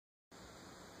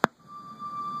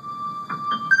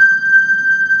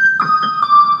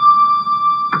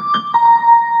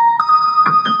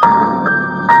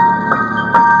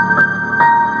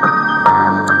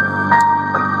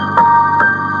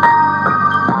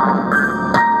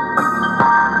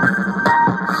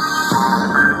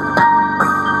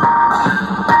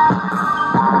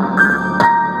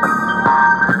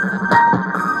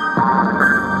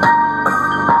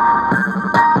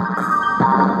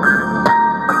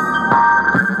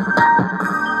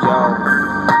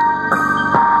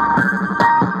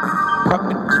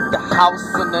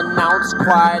house unannounced,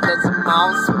 quiet as a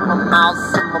mouse. My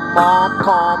mouse and my mom,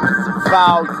 calm as a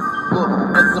value. Look,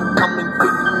 as I'm coming for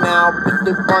you now with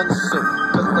the one suit,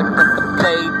 cause I got the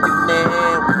blade in the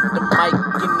hand with the mic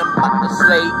and I'm about to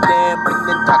slay them and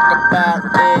then talk about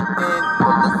it and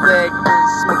pull the segment,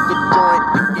 smoke a joint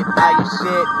and get high as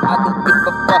shit. I don't give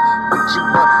a fuck what you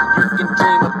want, you can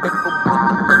dream of it, but when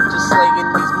I'm just slaying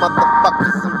these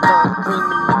motherfuckers, I'm done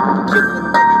creaming it, killing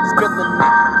it, spilling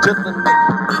it, chilling it,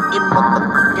 eating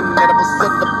motherfucking edible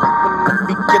syllable when I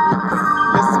be killing it.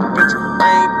 Listen bitch, I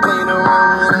ain't playing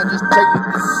around when I just tell you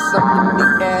this is something in the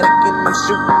attic and I'm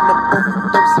shooting up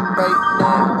overdosing right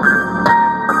now.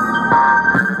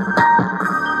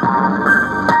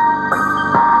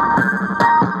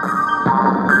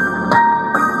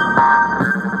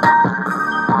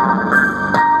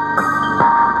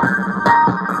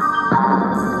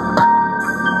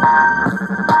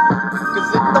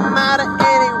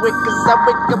 Cause I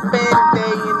wake up any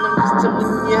day and I'm just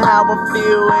telling you how I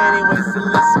feel anyway, so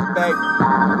listen back.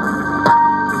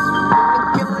 Cause when I'm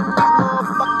killing these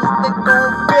motherfuckers, they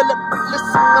gon' feel it. But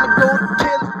listen, when I go to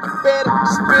kill it, you better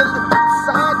just feel it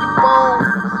inside your bones.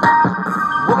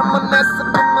 When I'm on that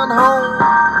side, I'm not home.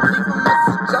 Leave a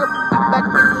message, I'll be back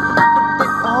in a little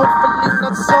bit, hopefully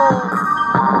not soon.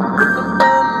 When I'm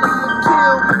done, I'ma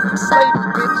kill when I'm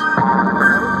slaving, bitch. I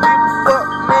don't give a fuck,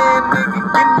 man, nigga,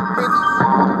 give me bitches.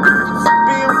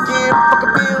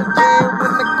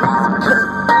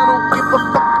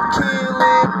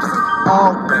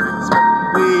 All day, smoking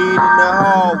weed in the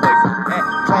hallways. At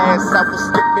class, I was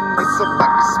skipping it so I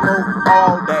could smoke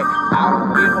all day. I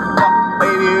don't give a fuck,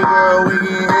 baby girl, we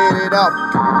can hit it up.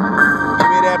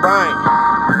 Give me that brain,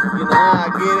 you know how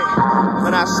I get it.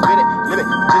 When I spit it, let me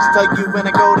just tell you when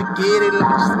I go to get it. Let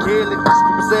me just kill it, just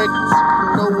for seconds.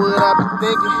 You know what I be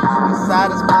thinking.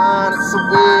 Inside his mind, it's so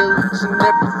weird, that you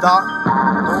never thought.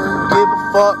 Don't give a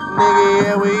fuck, nigga,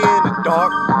 yeah, we in the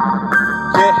dark.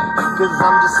 Yeah, cause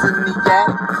I'm just in the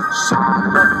attic,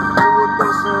 shooting up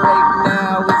overdosing right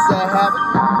now, it's a habit.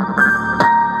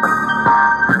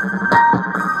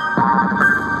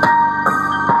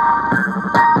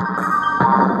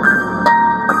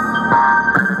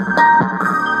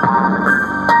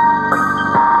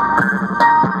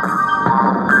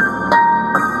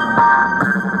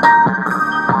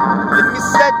 Let me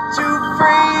set you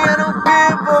free, I don't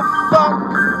give a fuck.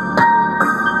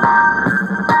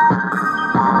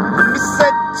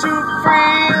 Set you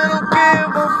free, I don't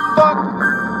give a fuck.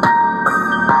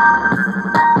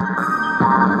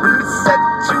 Let me set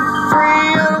you free,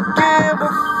 I don't give a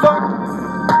fuck.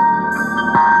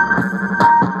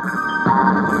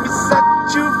 Let me set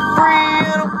you free,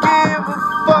 I don't give a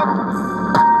fuck.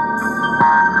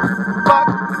 Fuck,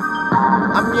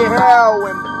 I'm your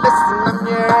heroin, but listen, I'm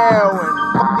your heroin.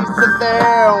 Fuck these other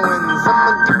heroines,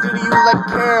 I'ma get to you like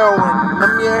heroin.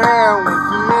 I'm your heroin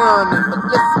from heroin, but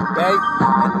listen, babe,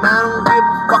 and I don't give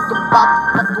a fuck about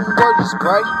the fucking word you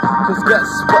spray. Cause guess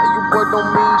what, your word don't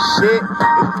mean shit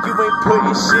if you ain't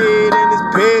putting shit in this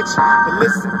bitch. But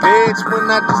listen, bitch, when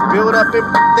I just build up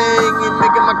everything and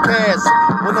making my cash,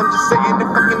 when I'm just sitting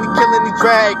there fucking killing these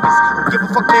dragons, don't give a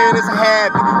fuck, man, it's a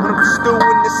habit. When I'm just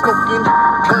doing this smoking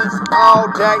blunts all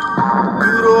day, do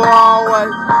the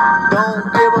always, don't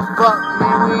give a fuck,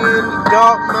 man, we in the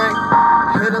dark, man,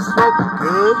 and I'm smoking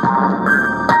good.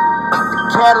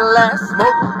 Cadillac,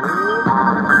 smoking good.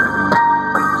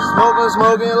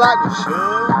 Smoking like we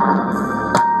should.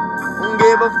 Don't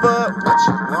give a fuck what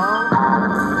you want.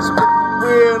 It's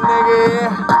real, nigga,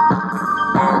 yeah.